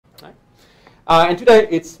And today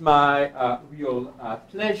it's my real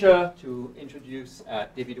pleasure to introduce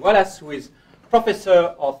David Wallace, who is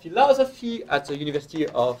professor of philosophy at the University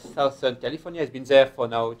of Southern California. He's been there for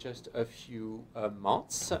now just a few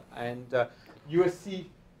months. And USC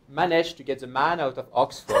managed to get the man out of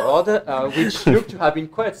Oxford, which looked to have been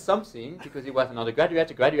quite something, because he was an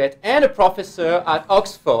undergraduate, a graduate, and a professor at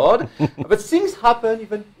Oxford. But things happen,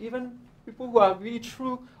 even people who are really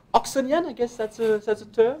true Oxonian, I guess that's a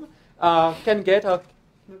term, can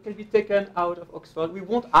be taken out of Oxford. We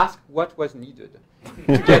won't ask what was needed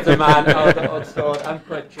to get the man out of Oxford. I'm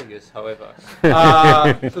quite curious, however.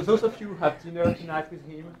 So those of you who have dinner tonight with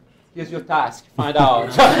him, here's your task. Find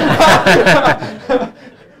out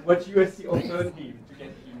what USC offered him to get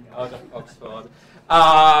him out of Oxford.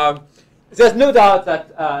 There's no doubt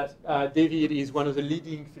that David is one of the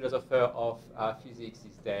leading philosophers of physics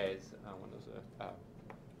these days, one of the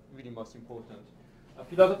really most important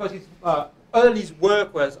philosophers. His early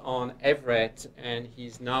work was on Everett, and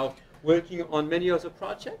he's now working on many other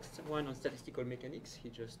projects, one on statistical mechanics, he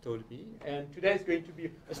just told me. And today is going to be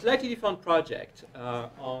a slightly different project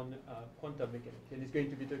on quantum mechanics. And he's going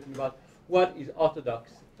to be talking about what is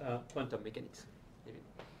orthodox quantum mechanics. David.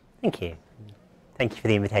 Thank you. Thank you for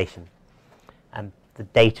the invitation. The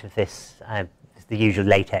date of this is the usual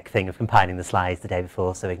LaTeX thing of compiling the slides the day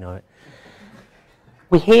before, so ignore it.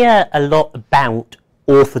 We hear a lot about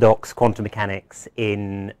orthodox quantum mechanics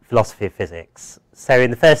in philosophy of physics. So in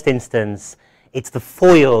the first instance, it's the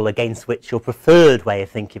foil against which your preferred way of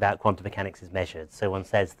thinking about quantum mechanics is measured. So one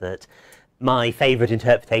says that my favorite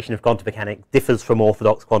interpretation of quantum mechanics differs from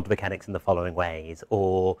orthodox quantum mechanics in the following ways,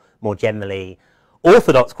 or more generally,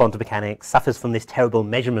 orthodox quantum mechanics suffers from this terrible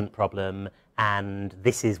measurement problem, and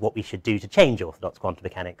this is what we should do to change orthodox quantum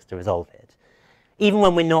mechanics to resolve it. Even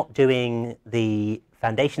when we're not doing the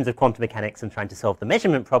foundations of quantum mechanics and trying to solve the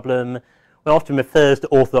measurement problem, one often refers to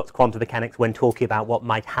orthodox quantum mechanics when talking about what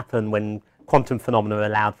might happen when quantum phenomena are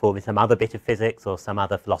allowed for in some other bit of physics or some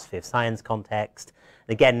other philosophy of science context.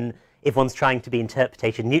 And again, if one's trying to be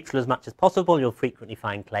interpretation neutral as much as possible, you'll frequently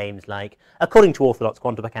find claims like, according to orthodox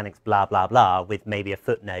quantum mechanics, blah, blah, blah, with maybe a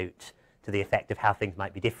footnote to the effect of how things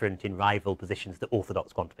might be different in rival positions to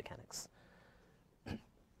orthodox quantum mechanics.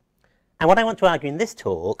 And what I want to argue in this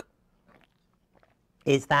talk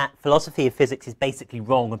is that philosophy of physics is basically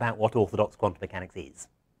wrong about what orthodox quantum mechanics is.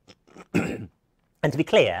 And to be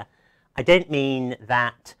clear, I don't mean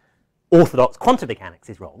that orthodox quantum mechanics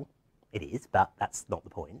is wrong. It is, but that's not the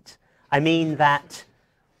point. I mean that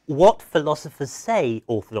what philosophers say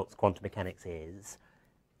orthodox quantum mechanics is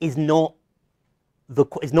not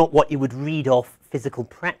what you would read off physical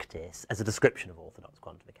practice as a description of orthodox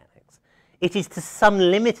quantum mechanics. It is to some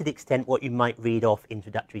limited extent what you might read off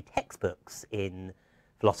introductory textbooks in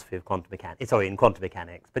philosophy of quantum mechanics, in quantum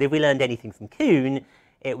mechanics. But if we learned anything from Kuhn,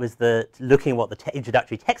 it was that looking at what the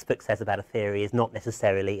introductory textbook says about a theory is not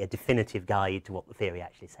necessarily a definitive guide to what the theory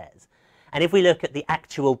actually says. And if we look at the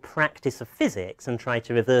actual practice of physics and try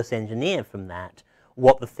to reverse engineer from that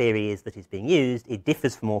what the theory is that is being used, it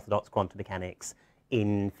differs from orthodox quantum mechanics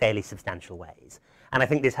in fairly substantial ways. And I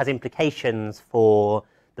think this has implications for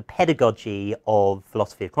the pedagogy of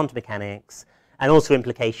philosophy of quantum mechanics, and also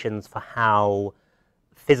implications for how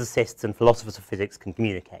physicists and philosophers of physics can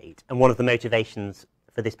communicate. And one of the motivations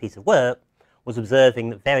for this piece of work was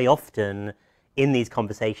observing that very often in these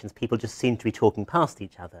conversations people just seem to be talking past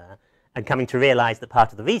each other, and coming to realize that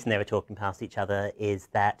part of the reason they were talking past each other is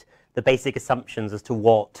that the basic assumptions as to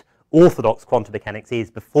what orthodox quantum mechanics is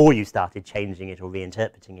before you started changing it or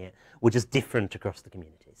reinterpreting it were just different across the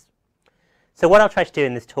communities. So what I'll try to do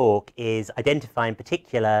in this talk is identify in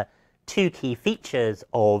particular two key features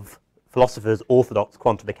of philosophers' orthodox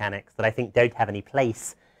quantum mechanics that I think don't have any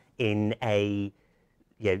place in a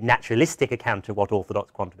naturalistic account of what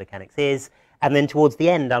orthodox quantum mechanics is. And then towards the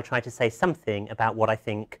end, I'll try to say something about what I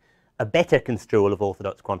think a better construal of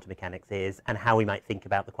orthodox quantum mechanics is and how we might think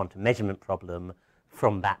about the quantum measurement problem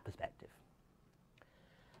from that perspective.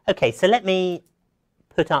 Okay, so let me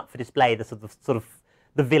put up for display the sort of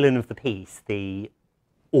the villain of the piece, the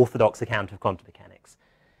orthodox account of quantum mechanics.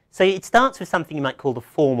 So it starts with something you might call the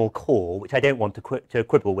formal core, which I don't want to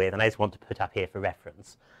quibble with, and I just want to put up here for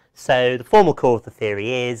reference. So the formal core of the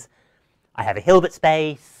theory is I have a Hilbert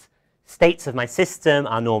space, states of my system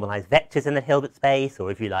are normalized vectors in the Hilbert space,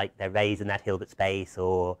 or if you like, they're rays in that Hilbert space,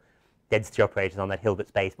 or density operators on that Hilbert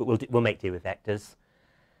space, but we'll make do with vectors.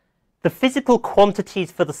 The physical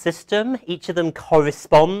quantities for the system, each of them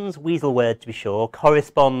corresponds, weasel word to be sure,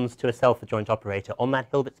 corresponds to a self-adjoint operator on that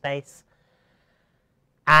Hilbert space.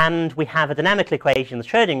 And we have a dynamical equation, the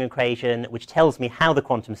Schrödinger equation, which tells me how the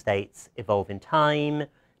quantum states evolve in time,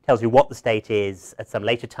 tells you what the state is at some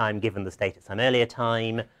later time given the state at some earlier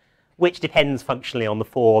time, which depends functionally on the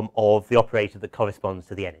form of the operator that corresponds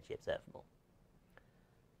to the energy observable.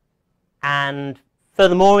 And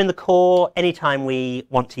furthermore, in the core, anytime we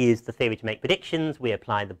want to use the theory to make predictions, we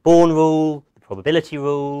apply the Born rule, the probability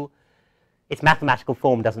rule. Its mathematical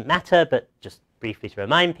form doesn't matter, but just briefly to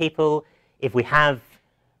remind people, if we have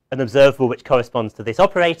an observable which corresponds to this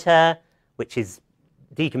operator, which is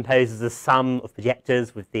decomposed as the sum of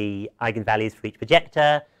projectors with the eigenvalues for each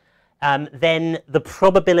projector, then the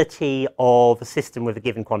probability of a system with a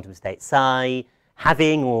given quantum state psi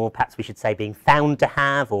having, or perhaps we should say being found to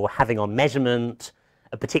have, or having on measurement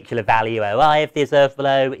a particular value OI of the observable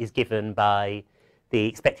O is given by the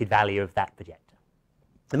expected value of that projector.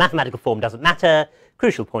 The mathematical form doesn't matter.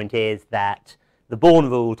 Crucial point is that the Born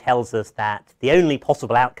rule tells us that the only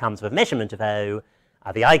possible outcomes of a measurement of O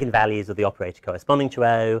are the eigenvalues of the operator corresponding to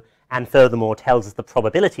O, and furthermore tells us the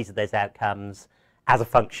probabilities of those outcomes as a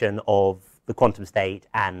function of the quantum state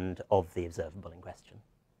and of the observable in question.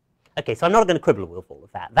 Okay, so I'm not going to quibble with all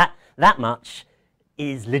of that. That much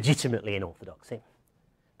is legitimately in orthodoxy.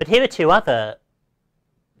 But here are two other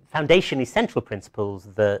foundationally central principles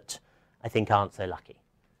that I think aren't so lucky.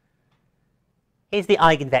 Here's the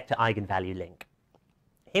eigenvector-eigenvalue link.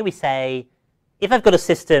 Here we say, if I've got a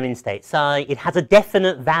system in state psi, it has a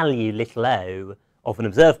definite value, little o, of an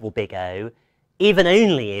observable big O, even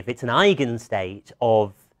only if it's an eigenstate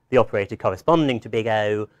of the operator corresponding to big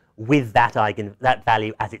O with that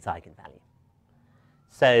value as its eigenvalue.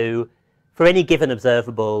 So for any given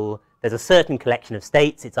observable, there's a certain collection of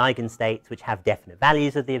states, its eigenstates, which have definite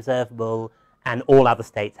values of the observable, and all other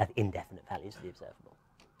states have indefinite values of the observable.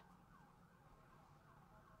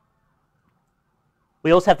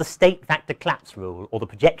 We also have the state vector collapse rule, or the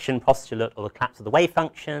projection postulate, or the collapse of the wave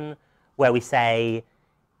function, where we say,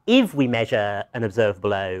 if we measure an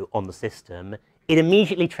observable O on the system, it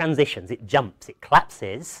immediately transitions, it jumps, it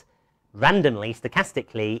collapses randomly,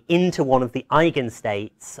 stochastically, into one of the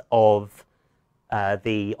eigenstates of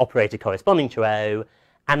the operator corresponding to O,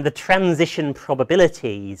 and the transition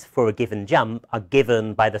probabilities for a given jump are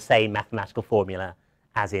given by the same mathematical formula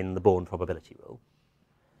as in the Born probability rule.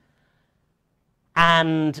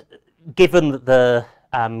 And given that the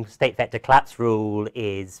state vector collapse rule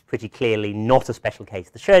is pretty clearly not a special case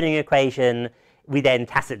of the Schrödinger equation, we then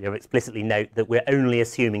tacitly or explicitly note that we're only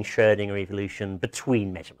assuming Schrödinger evolution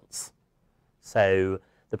between measurements. So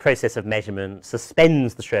the process of measurement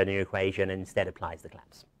suspends the Schrödinger equation and instead applies the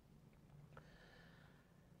collapse.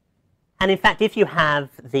 And in fact, if you have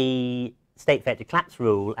the state vector collapse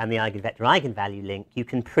rule and the eigenvector-eigenvalue link, you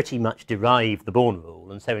can pretty much derive the Born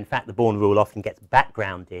rule. And so in fact, the Born rule often gets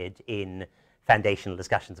backgrounded in foundational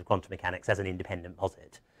discussions of quantum mechanics as an independent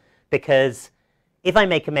posit. Because if I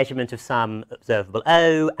make a measurement of some observable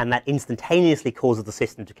O, and that instantaneously causes the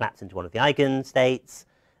system to collapse into one of the eigenstates,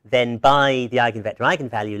 then by the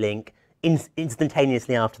eigenvector-eigenvalue link,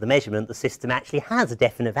 instantaneously after the measurement, the system actually has a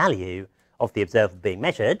definite value of the observable being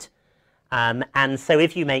measured. And so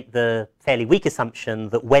if you make the fairly weak assumption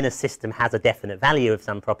that when a system has a definite value of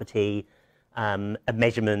some property, a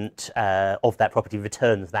measurement of that property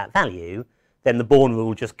returns that value, then the Born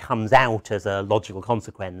rule just comes out as a logical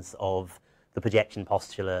consequence of the projection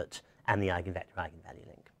postulate and the eigenvector-eigenvalue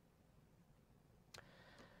link.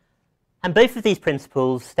 And both of these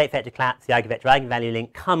principles, state vector collapse, the eigenvector-eigenvalue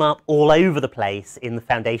link, come up all over the place in the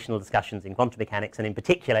foundational discussions in quantum mechanics, and in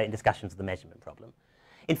particular in discussions of the measurement problem.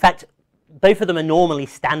 In fact, both of them are normally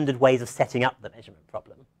standard ways of setting up the measurement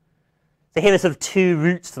problem. So here are sort of two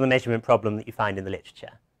routes to the measurement problem that you find in the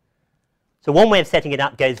literature. So one way of setting it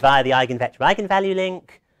up goes via the eigenvector-eigenvalue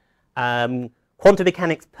link. Quantum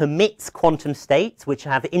mechanics permits quantum states which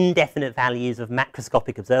have indefinite values of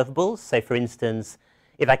macroscopic observables. So for instance,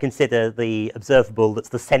 if I consider the observable that's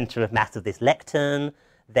the center of mass of this lectern,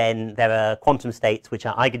 then there are quantum states which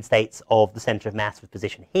are eigenstates of the center of mass with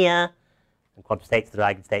position here, and quantum states that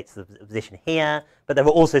are eigenstates of the position here. But there are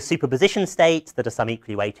also superposition states that are some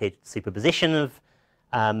equally weighted superposition of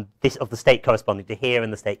the state corresponding to here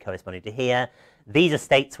and the state corresponding to here. These are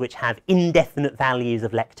states which have indefinite values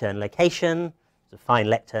of lectern location. It's a fine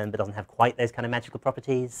lectern but doesn't have quite those kind of magical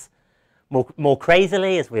properties. More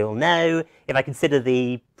crazily, as we all know, if I consider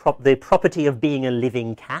the property of being a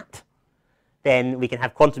living cat, then we can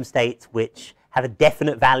have quantum states which have a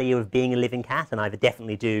definite value of being a living cat, and either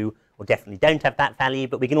definitely do or definitely don't have that value.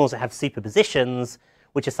 But we can also have superpositions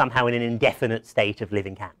which are somehow in an indefinite state of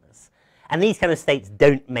living catness. And these kind of states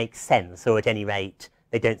don't make sense, or at any rate,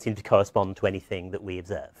 they don't seem to correspond to anything that we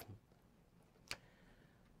observe.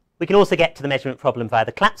 We can also get to the measurement problem via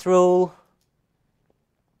the collapse rule.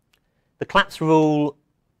 The collapse rule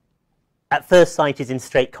at first sight is in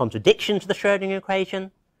straight contradiction to the Schrödinger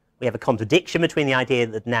equation. We have a contradiction between the idea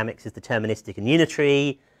that dynamics is deterministic and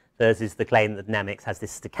unitary versus the claim that dynamics has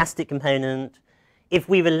this stochastic component. If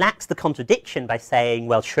we relax the contradiction by saying,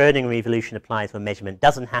 well, Schrödinger evolution applies when measurement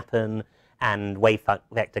doesn't happen and wave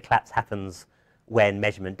vector collapse happens when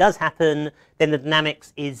measurement does happen, then the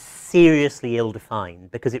dynamics is seriously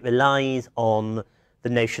ill-defined because it relies on the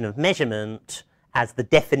notion of measurement as the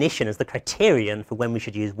definition, as the criterion for when we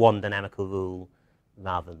should use one dynamical rule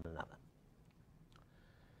rather than another.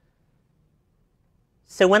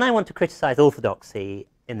 So when I want to criticize orthodoxy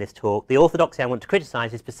in this talk, the orthodoxy I want to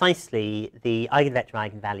criticize is precisely the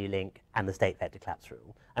eigenvector-eigenvalue link and the state vector collapse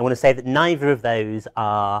rule. I want to say that neither of those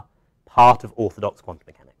are part of orthodox quantum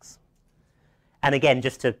mechanics. And again,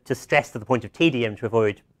 just to stress to the point of tedium to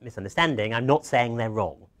avoid misunderstanding, I'm not saying they're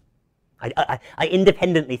wrong. I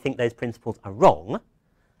independently think those principles are wrong.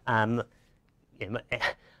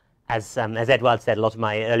 As Edward said, a lot of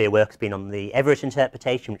my earlier work has been on the Everett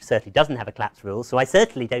interpretation, which certainly doesn't have a collapse rule. So I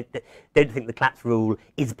certainly don't think the collapse rule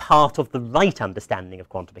is part of the right understanding of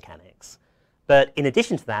quantum mechanics. But in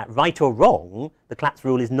addition to that, right or wrong, the collapse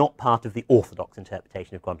rule is not part of the orthodox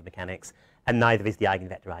interpretation of quantum mechanics, and neither is the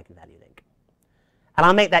eigenvector-eigenvalue link. And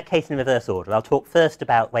I'll make that case in reverse order. I'll talk first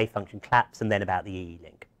about wave function collapse and then about the EE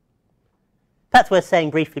link. That's worth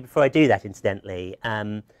saying briefly before I do that, incidentally.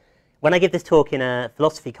 When I give this talk in a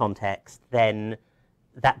philosophy context, then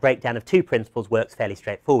that breakdown of two principles works fairly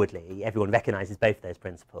straightforwardly. Everyone recognizes both of those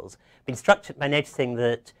principles. I've been struck by noticing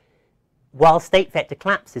that while state vector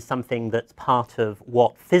collapse is something that's part of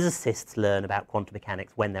what physicists learn about quantum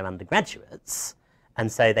mechanics when they're undergraduates, and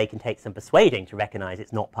so they can take some persuading to recognize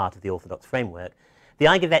it's not part of the orthodox framework, the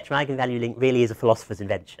eigenvector-eigenvalue link really is a philosopher's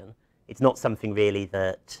invention. It's not something really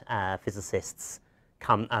that physicists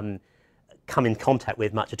come in contact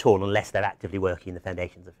with much at all unless they're actively working in the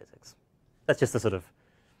foundations of physics. That's just a sort of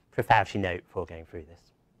prefatory note before going through this.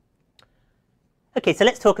 OK, so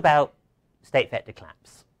let's talk about state vector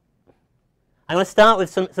collapse. I'm going to start with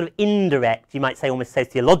some sort of indirect, you might say almost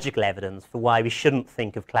sociological evidence for why we shouldn't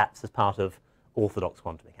think of collapse as part of orthodox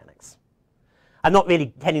quantum mechanics. I'm not really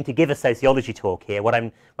intending to give a sociology talk here.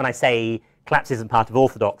 When I say collapse isn't part of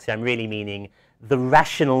orthodoxy, I'm really meaning the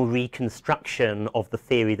rational reconstruction of the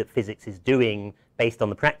theory that physics is doing based on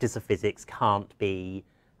the practice of physics can't be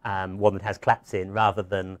one that has collapse in, rather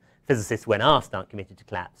than physicists, when asked, aren't committed to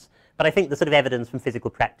collapse. But I think the sort of evidence from physical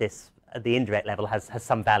practice at the indirect level has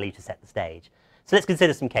some value to set the stage. So let's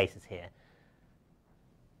consider some cases here.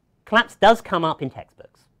 Collapse does come up in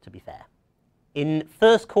textbooks, to be fair. In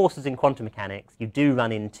first courses in quantum mechanics, you do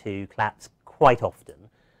run into collapse quite often.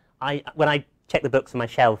 When I checked the books on my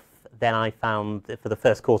shelf, then I found that for the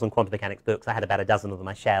first course on quantum mechanics books, I had about a dozen of them on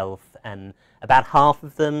my shelf, and about half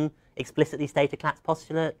of them explicitly state a collapse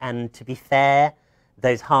postulate. And to be fair,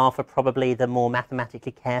 those half are probably the more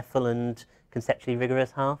mathematically careful and conceptually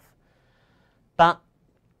rigorous half. But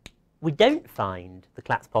we don't find the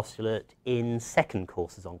collapse postulate in second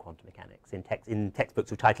courses on quantum mechanics, in textbooks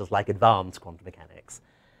with titles like Advanced Quantum Mechanics.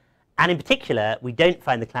 And in particular, we don't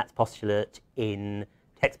find the collapse postulate in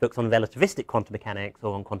textbooks on relativistic quantum mechanics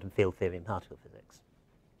or on quantum field theory and particle physics.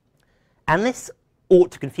 And this ought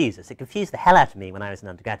to confuse us. It confused the hell out of me when I was an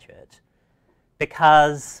undergraduate,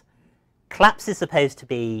 because collapse is supposed to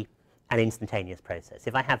be an instantaneous process.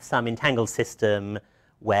 If I have some entangled system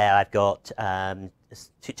where I've got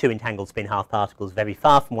two entangled spin half particles very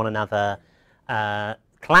far from one another,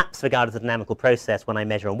 collapse regarded as a dynamical process when I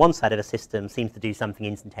measure on one side of a system seems to do something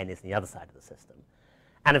instantaneous on the other side of the system.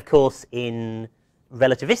 And of course, in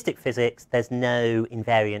relativistic physics, there's no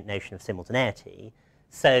invariant notion of simultaneity.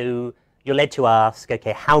 So you're led to ask,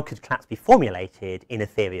 OK, how could collapse be formulated in a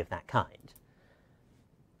theory of that kind?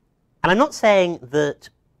 And I'm not saying that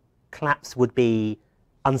collapse would be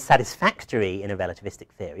unsatisfactory in a relativistic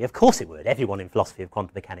theory. Of course it would. Everyone in philosophy of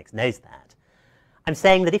quantum mechanics knows that. I'm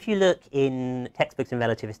saying that if you look in textbooks in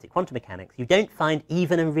relativistic quantum mechanics, you don't find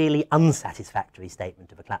even a really unsatisfactory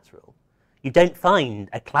statement of a collapse rule. You don't find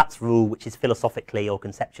a collapse rule which is philosophically or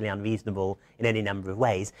conceptually unreasonable in any number of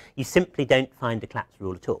ways. You simply don't find a collapse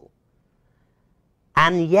rule at all.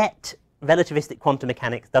 And yet, relativistic quantum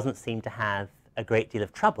mechanics doesn't seem to have a great deal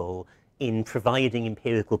of trouble in providing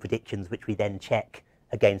empirical predictions which we then check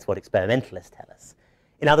against what experimentalists tell us.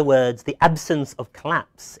 In other words, the absence of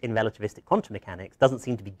collapse in relativistic quantum mechanics doesn't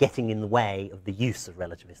seem to be getting in the way of the use of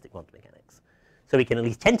relativistic quantum mechanics. So we can at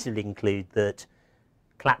least tentatively conclude that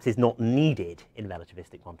collapse is not needed in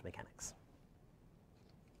relativistic quantum mechanics.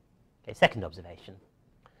 Okay, second observation.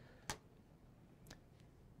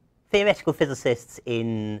 Theoretical physicists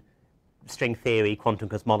in string theory, quantum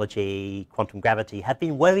cosmology, quantum gravity have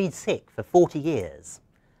been worried sick for 40 years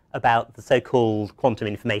about the so-called quantum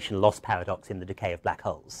information loss paradox in the decay of black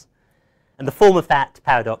holes. And the form of that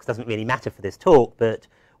paradox doesn't really matter for this talk, but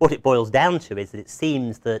what it boils down to is that it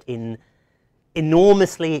seems that in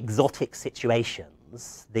enormously exotic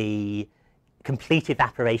situations, the complete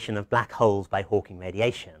evaporation of black holes by Hawking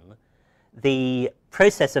radiation, the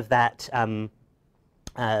process of that,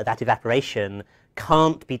 that evaporation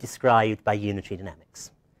can't be described by unitary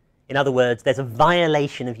dynamics. In other words, there's a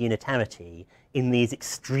violation of unitarity in these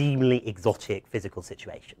extremely exotic physical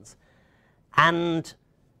situations. And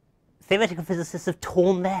theoretical physicists have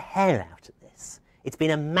torn their hair out at this. It's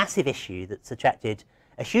been a massive issue that's attracted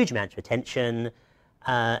a huge amount of attention,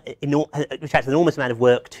 attracted an enormous amount of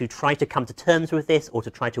work to try to come to terms with this, or to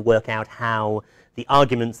try to work out how the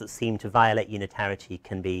arguments that seem to violate unitarity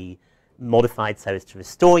can be modified so as to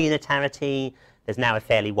restore unitarity. There's now a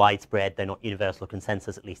fairly widespread, though not universal,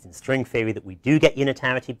 consensus, at least in string theory, that we do get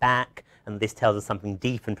unitarity back, and this tells us something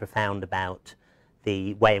deep and profound about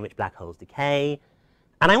the way in which black holes decay.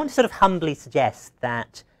 And I want to sort of humbly suggest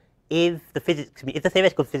that if the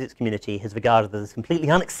theoretical physics community has regarded it as completely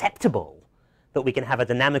unacceptable that we can have a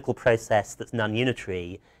dynamical process that's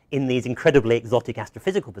non-unitary in these incredibly exotic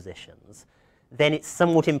astrophysical positions, then it's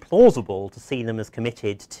somewhat implausible to see them as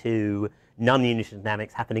committed to non-unitary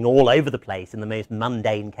dynamics happening all over the place in the most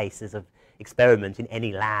mundane cases of experiment in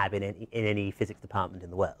any lab in any physics department in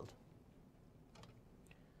the world.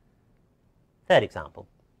 Third example.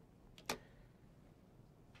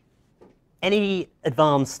 Any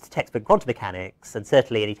advanced textbook in quantum mechanics, and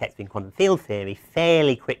certainly any textbook in quantum field theory,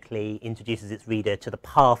 fairly quickly introduces its reader to the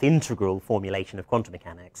path integral formulation of quantum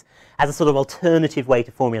mechanics as a sort of alternative way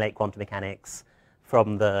to formulate quantum mechanics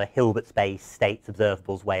from the Hilbert space states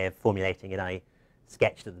observables way of formulating it I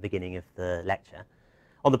sketched at the beginning of the lecture.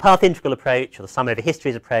 On the path integral approach, or the sum over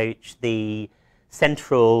histories approach, the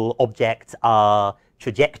central objects are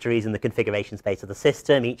trajectories in the configuration space of the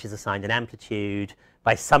system. Each is assigned an amplitude.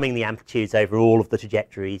 By summing the amplitudes over all of the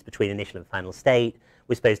trajectories between initial and final state,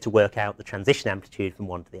 we're supposed to work out the transition amplitude from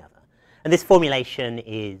one to the other. And this formulation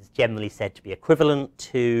is generally said to be equivalent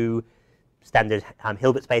to standard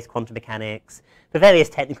Hilbert space quantum mechanics. For various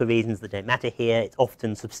technical reasons that don't matter here, it's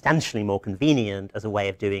often substantially more convenient as a way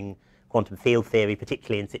of doing quantum field theory,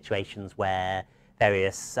 particularly in situations where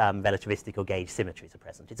various relativistic or gauge symmetries are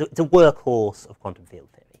present. It's a workhorse of quantum field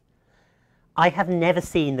theory. I have never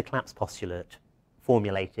seen the collapse postulate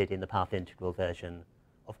formulated in the path integral version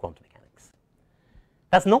of quantum mechanics.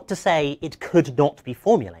 That's not to say it could not be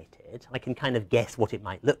formulated. I can kind of guess what it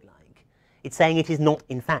might look like. It's saying it is not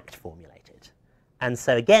in fact formulated. And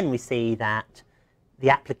so again, we see that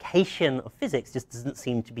the application of physics just doesn't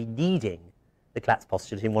seem to be needing the collapse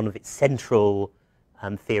postulate in one of its central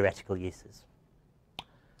theoretical uses.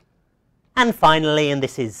 And finally, and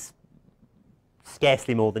this is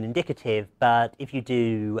scarcely more than indicative, but if you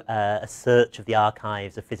do a search of the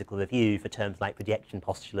archives of physical review for terms like projection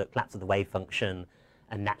postulate, collapse of the wave function,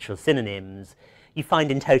 and natural synonyms, you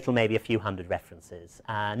find in total maybe a few hundred references.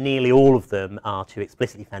 Nearly all of them are to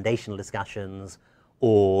explicitly foundational discussions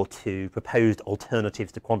or to proposed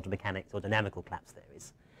alternatives to quantum mechanics or dynamical collapse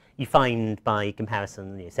theories. You find, by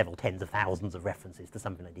comparison, several tens of thousands of references to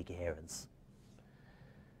something like decoherence.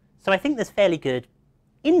 So I think there's fairly good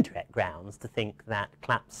indirect grounds to think that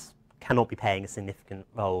collapse cannot be playing a significant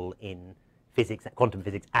role in physics, quantum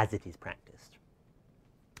physics, as it is practiced.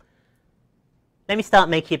 Let me start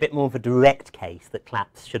making a bit more of a direct case that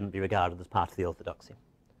collapse shouldn't be regarded as part of the orthodoxy.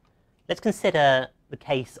 Let's consider the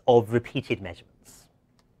case of repeated measurements.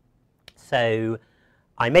 So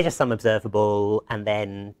I measure some observable, and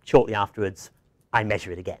then shortly afterwards, I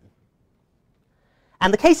measure it again.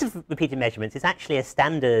 And the case of repeated measurements is actually a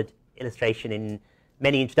standard illustration in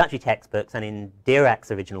many introductory textbooks and in Dirac's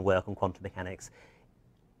original work on quantum mechanics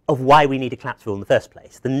of why we need a collapse rule in the first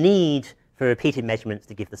place. The need for repeated measurements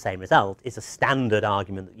to give the same result is a standard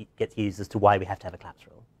argument that gets used as to why we have to have a collapse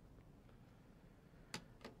rule.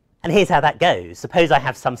 And here's how that goes. Suppose I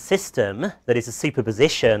have some system that is a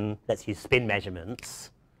superposition, let's use spin measurements,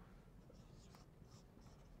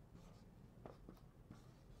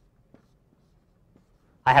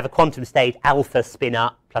 I have a quantum state alpha spin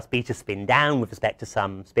up plus beta spin down with respect to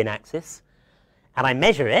some spin axis. And I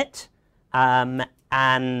measure it.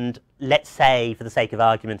 And let's say, for the sake of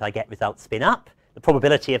argument, I get results spin up. The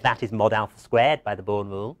probability of that is mod alpha squared by the Born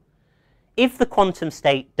rule. If the quantum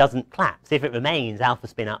state doesn't collapse, if it remains alpha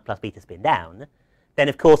spin up plus beta spin down, then,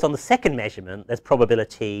 of course, on the second measurement, there's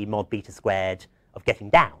probability mod beta squared of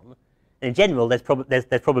getting down. And in general, there's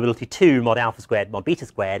probability 2 mod alpha squared mod beta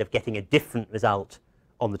squared of getting a different result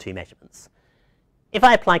on the two measurements. If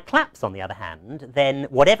I apply claps, on the other hand, then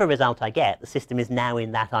whatever result I get, the system is now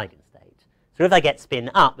in that eigenstate. So if I get spin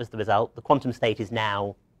up as the result, the quantum state is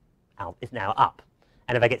now up.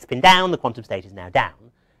 And if I get spin down, the quantum state is now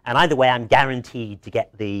down. And either way, I'm guaranteed to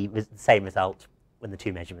get the same result when the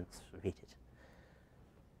two measurements are repeated.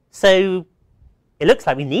 So it looks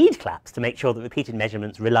like we need claps to make sure that repeated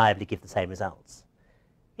measurements reliably give the same results.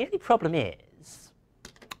 The only problem is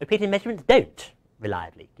repeated measurements don't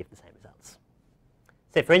reliably give the same results.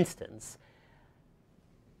 So for instance,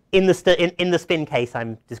 in the spin case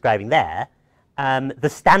I'm describing there, the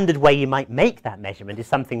standard way you might make that measurement is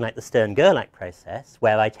something like the Stern-Gerlach process,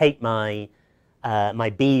 where I take my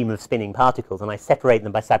beam of spinning particles and I separate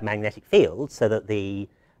them by submagnetic fields so that a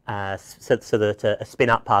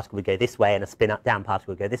spin-up particle would go this way and a spin-down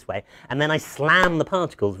particle would go this way, and then I slam the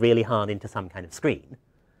particles really hard into some kind of screen.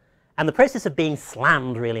 And the process of being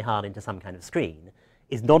slammed really hard into some kind of screen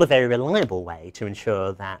is not a very reliable way to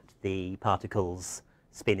ensure that the particle's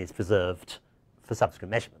spin is preserved for subsequent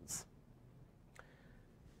measurements.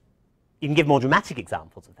 You can give more dramatic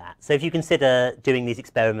examples of that. So if you consider doing these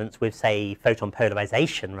experiments with, say, photon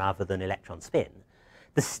polarization rather than electron spin,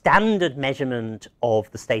 the standard measurement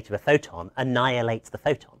of the state of a photon annihilates the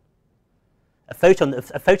photon. A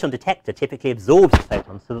photon detector typically absorbs the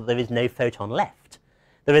photon so that there is no photon left.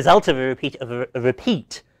 The result of a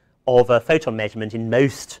repeat of a photon measurement in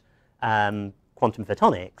most quantum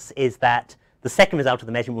photonics is that the second result of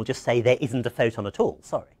the measurement will just say there isn't a photon at all,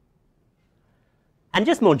 sorry. And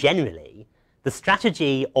just more generally, the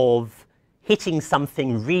strategy of hitting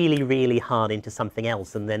something really, really hard into something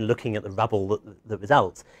else and then looking at the rubble that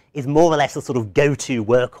results is more or less a sort of go-to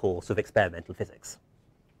workhorse of experimental physics.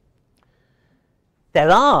 There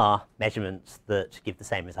are measurements that give the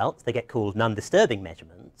same results. They get called non-disturbing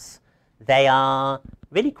measurements. They are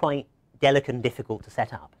really quite delicate and difficult to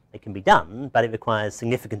set up. They can be done, but it requires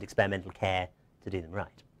significant experimental care to do them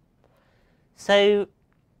right. So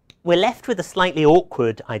we're left with a slightly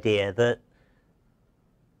awkward idea that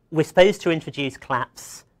we're supposed to introduce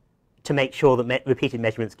claps to make sure that repeated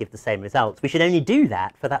measurements give the same results. We should only do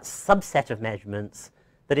that for that subset of measurements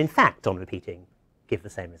that, in fact, on repeating, give the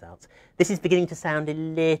same results. This is beginning to sound a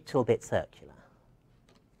little bit circular.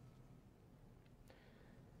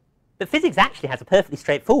 But physics actually has a perfectly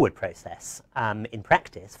straightforward process in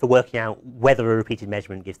practice for working out whether a repeated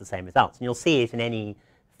measurement gives the same results. And you'll see it in any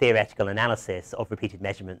theoretical analysis of repeated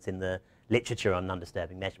measurements in the literature on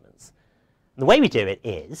non-disturbing measurements. And the way we do it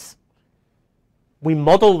is we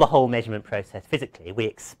model the whole measurement process physically. We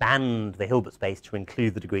expand the Hilbert space to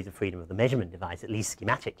include the degrees of freedom of the measurement device, at least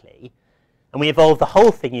schematically. And we evolve the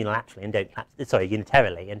whole thing unilaterally and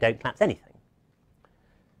unitarily and don't collapse anything.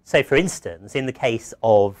 So for instance, in the case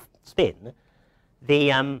of spin,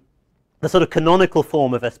 the sort of canonical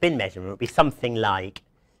form of a spin measurement would be something like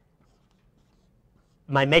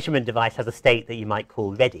my measurement device has a state that you might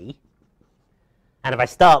call ready. And if I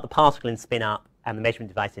start the particle in spin up and the measurement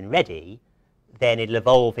device in ready, then it'll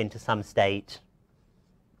evolve into some state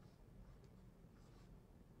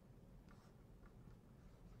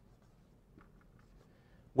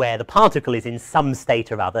where the particle is in some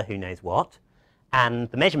state or other, who knows what, and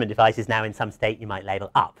the measurement device is now in some state you might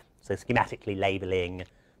label up. So schematically labeling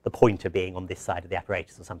the pointer being on this side of the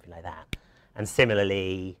apparatus or something like that. And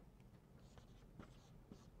similarly,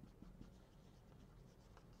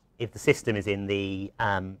 if the system is in the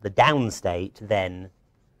down state, then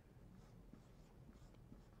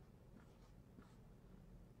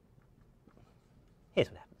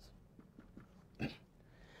here's what happens.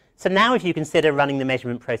 So now if you consider running the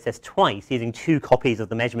measurement process twice using two copies of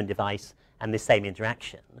the measurement device and this same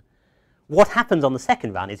interaction, what happens on the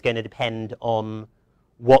second run is going to depend on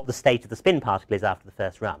what the state of the spin particle is after the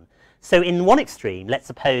first run. So in one extreme, let's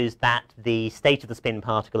suppose that the state of the spin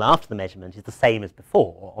particle after the measurement is the same as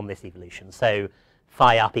before on this evolution. So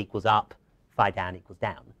phi up equals up, phi down equals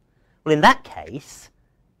down. Well, in that case,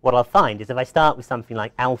 what I'll find is if I start with something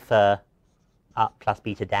like alpha up plus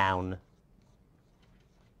beta down,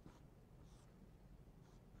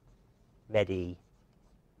 ready,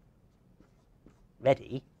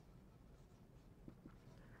 ready,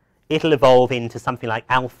 it'll evolve into something like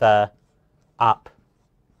alpha up,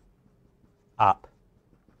 up,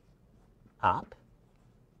 up,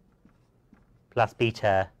 plus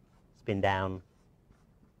beta spin down,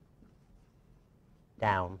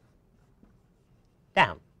 down,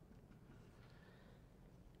 down.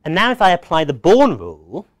 And now if I apply the Born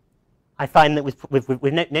rule, I find that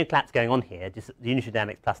with no claps going on here, just the unitary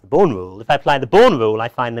dynamics plus the Born rule, if I apply the Born rule, I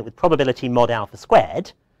find that with probability mod alpha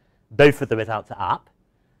squared, both of the results are up.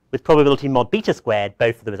 With probability mod beta squared,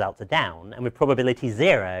 both of the results are down. And with probability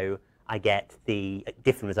 0, I get the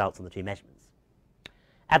different results on the two measurements.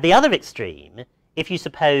 At the other extreme, if you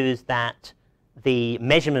suppose that the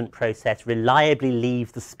measurement process reliably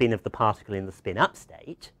leaves the spin of the particle in the spin up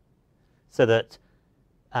state, so that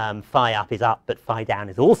phi up is up, but phi down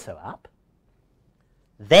is also up,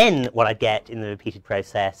 then what I get in the repeated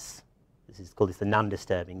process, this is called the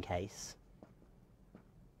non-disturbing case,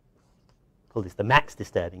 call this the max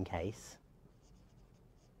disturbing case,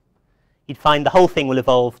 you'd find the whole thing will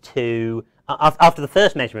evolve to, after the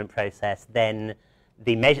first measurement process, then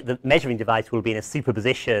the measuring device will be in a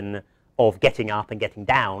superposition of getting up and getting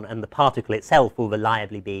down, and the particle itself will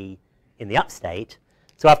reliably be in the up state.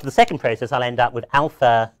 So after the second process, I'll end up with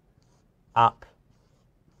alpha up,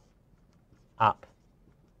 up,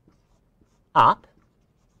 up,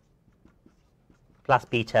 plus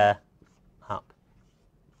beta up,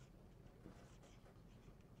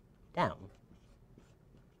 down,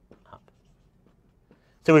 up.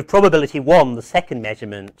 So with probability 1, the second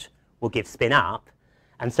measurement will give spin up.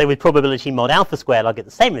 And so with probability mod alpha squared, I'll get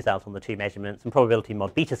the same result on the two measurements. And probability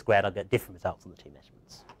mod beta squared, I'll get different results on the two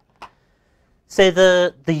measurements. So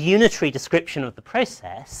the unitary description of the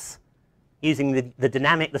process, using the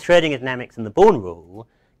Schrödinger dynamics and the Born rule,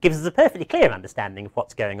 gives us a perfectly clear understanding of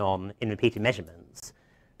what's going on in repeated measurements.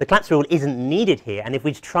 The collapse rule isn't needed here. And if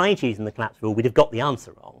we'd tried using the collapse rule, we'd have got the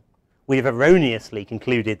answer wrong. We'd have erroneously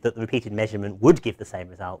concluded that the repeated measurement would give the same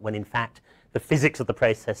result, when in fact the physics of the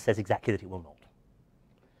process says exactly that it will not.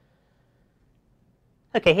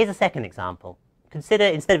 OK, here's a second example. Consider,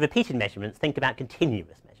 instead of repeated measurements, think about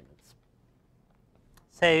continuous measurements.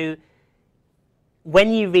 So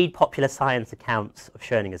when you read popular science accounts of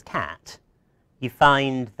Schrödinger's cat, you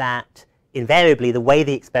find that invariably the way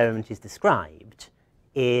the experiment is described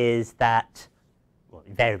is that, well,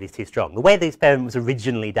 invariably is too strong. The way the experiment was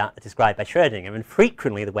originally described by Schrödinger, and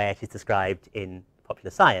frequently the way it is described in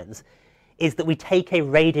popular science, is that we take a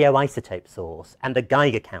radioisotope source and a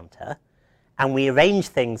Geiger counter, and we arrange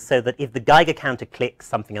things so that if the Geiger counter clicks,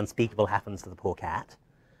 something unspeakable happens to the poor cat.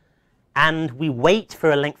 And we wait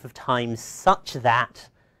for a length of time such that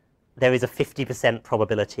there is a 50%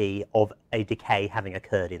 probability of a decay having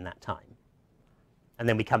occurred in that time. And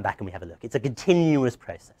then we come back and we have a look. It's a continuous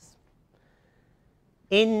process.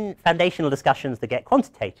 In foundational discussions that get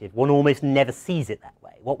quantitative, one almost never sees it that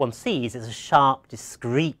way. What one sees is a sharp,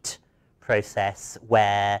 discrete process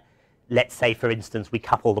where, let's say, for instance, we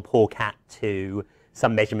couple the poor cat to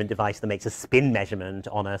some measurement device that makes a spin measurement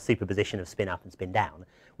on a superposition of spin up and spin down.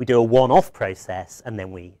 We do a one-off process, and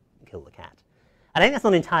then we kill the cat. I think that's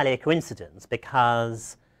not entirely a coincidence,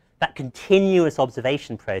 because that continuous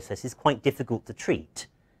observation process is quite difficult to treat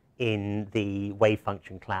in the wave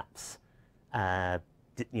function collapse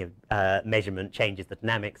measurement changes the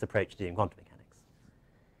dynamics approach to doing quantum mechanics.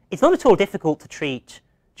 It's not at all difficult to treat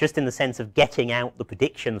just in the sense of getting out the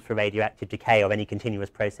predictions for radioactive decay of any continuous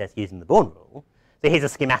process using the Born rule. So here's a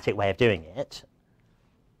schematic way of doing it.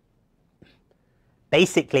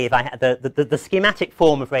 Basically, if I had the schematic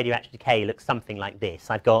form of radioactive decay looks something like this.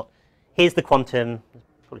 I've got, here's the quantum,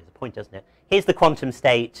 probably the point, doesn't it? Here's the quantum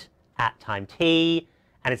state at time t,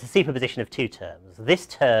 and it's a superposition of two terms. This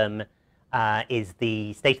term is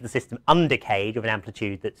the state of the system undecayed with an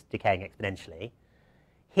amplitude that's decaying exponentially.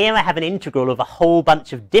 Here I have an integral of a whole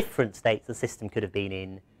bunch of different states the system could have been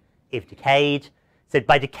in if decayed. So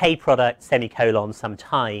by decay product, semicolon, some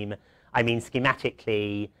time, I mean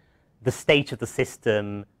schematically the state of the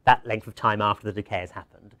system that length of time after the decay has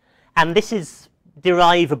happened. And this is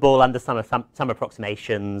derivable under some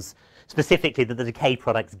approximations, specifically that the decay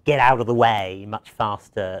products get out of the way much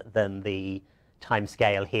faster than the time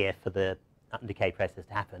scale here for the decay process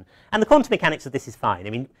to happen. And the quantum mechanics of this is fine. I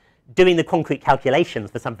mean, doing the concrete calculations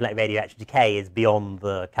for something like radioactive decay is beyond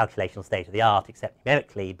the calculational state of the art, except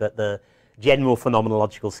numerically, but the general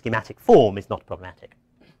phenomenological schematic form is not problematic.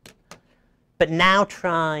 But now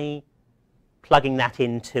try plugging that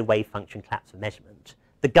into wave function collapse of measurement.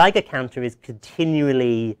 The Geiger counter is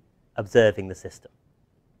continually observing the system.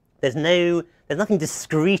 There's nothing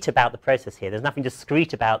discrete about the process here. There's nothing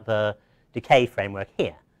discrete about the decay framework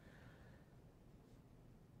here.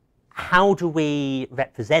 How do we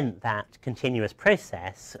represent that continuous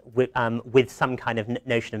process with some kind of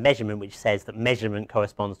notion of measurement which says that measurement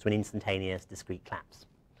corresponds to an instantaneous discrete collapse?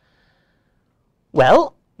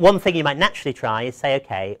 Well, one thing you might naturally try is say,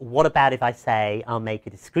 OK, what about if I say I'll make a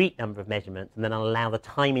discrete number of measurements, and then I'll allow the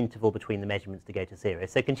time interval between the measurements to go to 0.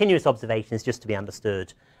 So continuous observation is just to be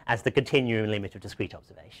understood as the continuum limit of discrete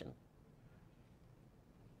observation.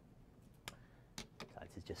 So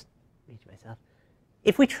this is just reading myself.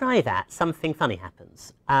 If we try that, something funny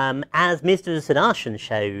happens. As Mr. Sudarshan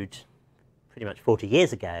showed pretty much 40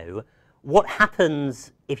 years ago, what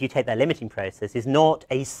happens if you take that limiting process is not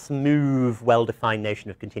a smooth, well-defined notion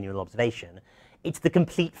of continual observation. It's the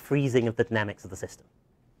complete freezing of the dynamics of the system.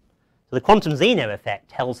 So the quantum Zeno effect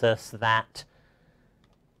tells us that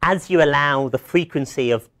as you allow the frequency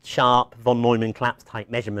of sharp von Neumann collapse type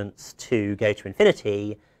measurements to go to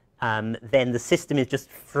infinity, then the system is just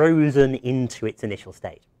frozen into its initial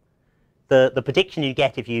state. The prediction you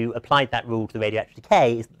get if you applied that rule to the radioactive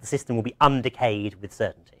decay is that the system will be undecayed with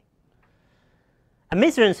certainty. And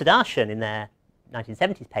Misra and Sudarshan, in their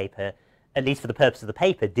 1970s paper, at least for the purpose of the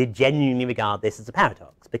paper, did genuinely regard this as a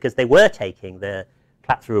paradox, because they were taking the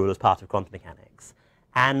collapse rule as part of quantum mechanics.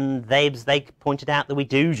 And they pointed out that we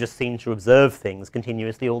do just seem to observe things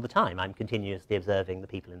continuously all the time. I'm continuously observing the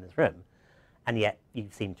people in this room, and yet you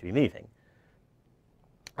seem to be moving.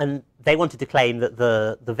 And they wanted to claim that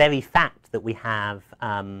the very fact that we have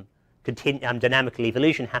dynamical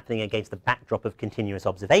evolution happening against the backdrop of continuous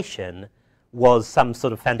observation was some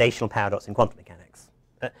sort of foundational paradox in quantum mechanics.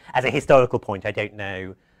 As a historical point, I don't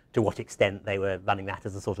know to what extent they were running that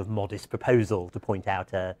as a sort of modest proposal to point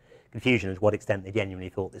out a confusion, and to what extent they genuinely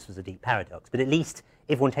thought this was a deep paradox. But at least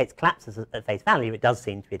if one takes collapses at face value, it does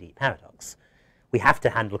seem to be a deep paradox. We have to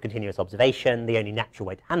handle continuous observation. The only natural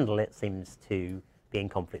way to handle it seems to be in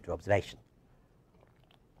conflict with observation.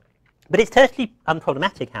 But it's totally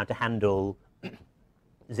unproblematic how to handle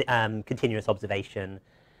continuous observation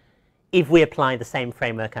if we apply the same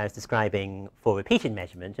framework I was describing for repeated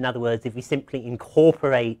measurement. In other words, if we simply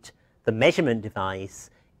incorporate the measurement device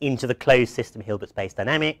into the closed system Hilbert space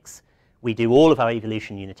dynamics, we do all of our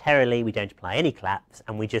evolution unitarily, we don't apply any collapse,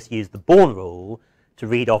 and we just use the Born rule to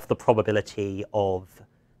read off the probability of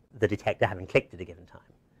the detector having clicked at a given time.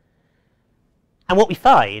 And what we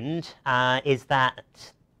find is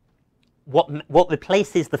that what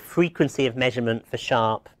replaces the frequency of measurement for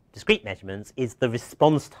sharp discrete measurements is the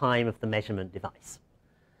response time of the measurement device.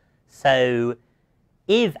 So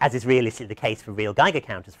if, as is realistically the case for real Geiger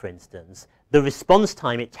counters, for instance, the response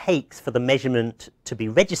time it takes for the measurement to be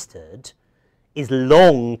registered is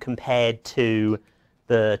long compared to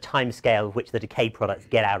the time scale of which the decay products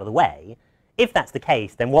get out of the way, if that's the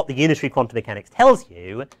case, then what the unitary quantum mechanics tells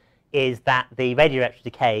you is that the radioactive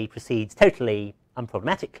decay proceeds totally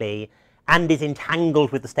unproblematically and is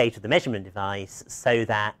entangled with the state of the measurement device, so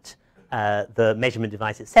that the measurement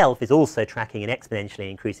device itself is also tracking an exponentially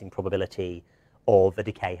increasing probability of a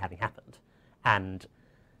decay having happened. And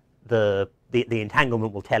the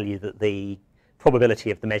entanglement will tell you that the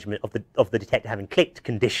probability of the measurement of the detector having clicked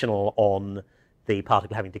conditional on the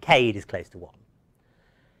particle having decayed is close to 1.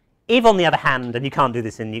 If, on the other hand, and you can't do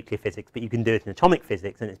this in nuclear physics, but you can do it in atomic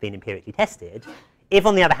physics, and it's been empirically tested, if,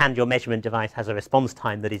 on the other hand, your measurement device has a response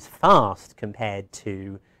time that is fast compared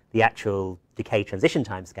to the actual decay transition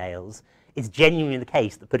time scales, it's genuinely the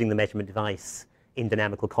case that putting the measurement device in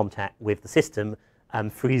dynamical contact with the system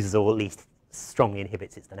freezes, or at least strongly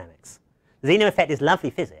inhibits its dynamics. The Zeno effect is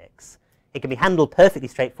lovely physics. It can be handled perfectly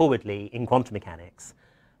straightforwardly in quantum mechanics,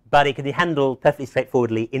 but it can be handled perfectly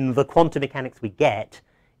straightforwardly in the quantum mechanics we get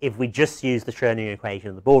if we just use the Schrödinger equation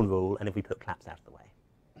and the Born rule, and if we put collapse out of the way.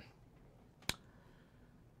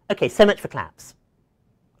 Okay, so much for collapse.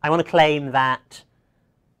 I want to claim that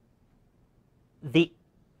the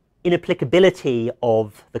inapplicability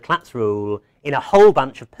of the collapse rule in a whole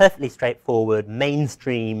bunch of perfectly straightforward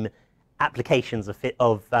mainstream applications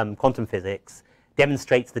of quantum physics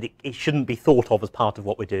demonstrates that it shouldn't be thought of as part of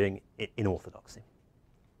what we're doing in orthodoxy.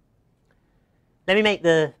 Let me make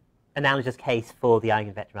the analogous case for the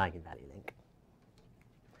eigenvector-eigenvalue link.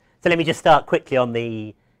 So let me just start quickly on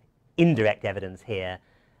the indirect evidence here.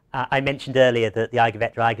 I mentioned earlier that the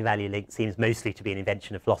eigenvector-eigenvalue link seems mostly to be an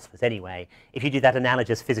invention of philosophers anyway. If you do that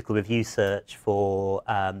analogous physical review search for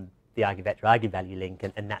the eigenvector-eigenvalue link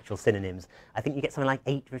and natural synonyms, I think you get something like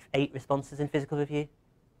eight responses in physical review.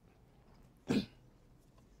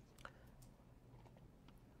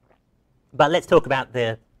 But let's talk about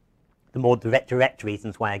the more direct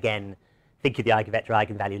reasons why, again, thinking of the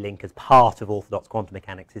eigenvector-eigenvalue link as part of orthodox quantum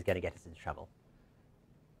mechanics is going to get us into trouble.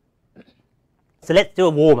 So let's do a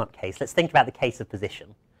warm-up case. Let's think about the case of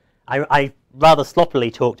position. I rather sloppily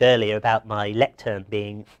talked earlier about my lectern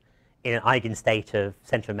being in an eigenstate of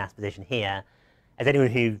center of mass position here. As anyone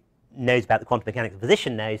who knows about the quantum mechanics of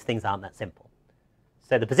position knows, things aren't that simple.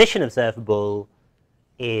 So the position observable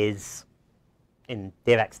is, in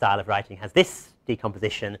Dirac's style of writing, has this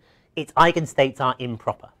decomposition. Its eigenstates are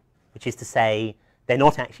improper, which is to say they're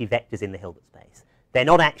not actually vectors in the Hilbert space. They're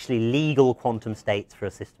not actually legal quantum states for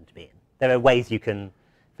a system to be in. There are ways you can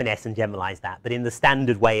finesse and generalize that. But in the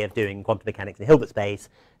standard way of doing quantum mechanics in Hilbert space,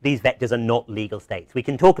 these vectors are not legal states. We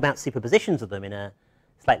can talk about superpositions of them in a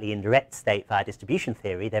slightly indirect state via distribution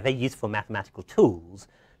theory. They're very useful mathematical tools,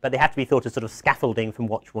 but they have to be thought of sort of scaffolding from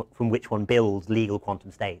which one builds legal quantum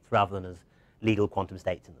states rather than as legal quantum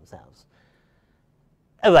states in themselves.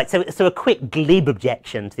 Oh, right, so a quick glib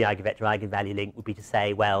objection to the eigenvector-eigenvalue link would be to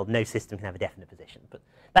say, well, no system can have a definite position. But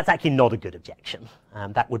that's actually not a good objection.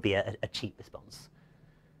 That would be a cheap response.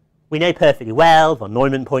 We know perfectly well, von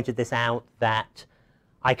Neumann pointed this out, that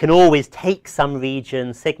I can always take some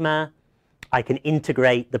region sigma, I can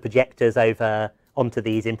integrate the projectors over onto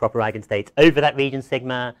these improper eigenstates over that region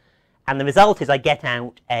sigma, and the result is I get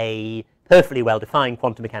out a perfectly well-defined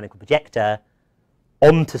quantum mechanical projector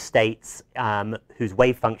onto states whose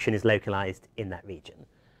wave function is localized in that region.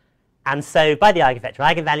 And so by the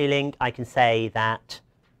eigenvector-eigenvalue link, I can say that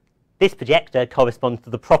this projector corresponds to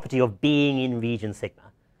the property of being in region sigma.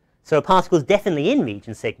 So a particle is definitely in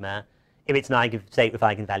region sigma if it's an eigenstate with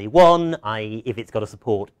eigenvalue 1, i.e. if it's got a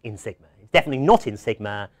support in sigma. It's definitely not in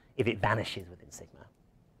sigma if it vanishes within sigma.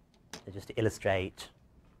 So just to illustrate,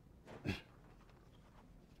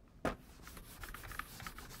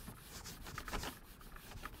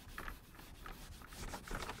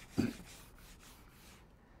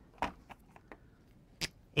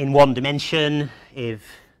 in one dimension, if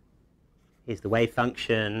here's the wave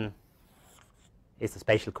function, here's the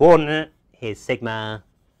spatial coordinate, here's sigma.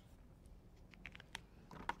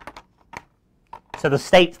 So the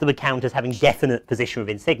states that would count as having definite position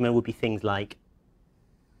within sigma would be things like,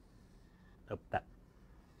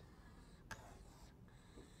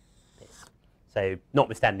 this. So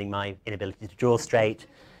notwithstanding my inability to draw straight,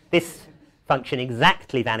 this function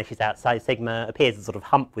exactly vanishes outside sigma, appears as a sort of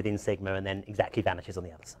hump within sigma, and then exactly vanishes on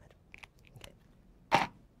the other side. Okay.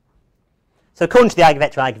 So according to the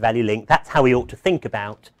eigenvector-eigenvalue link, that's how we ought to think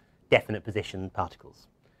about definite position particles.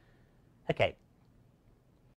 Okay,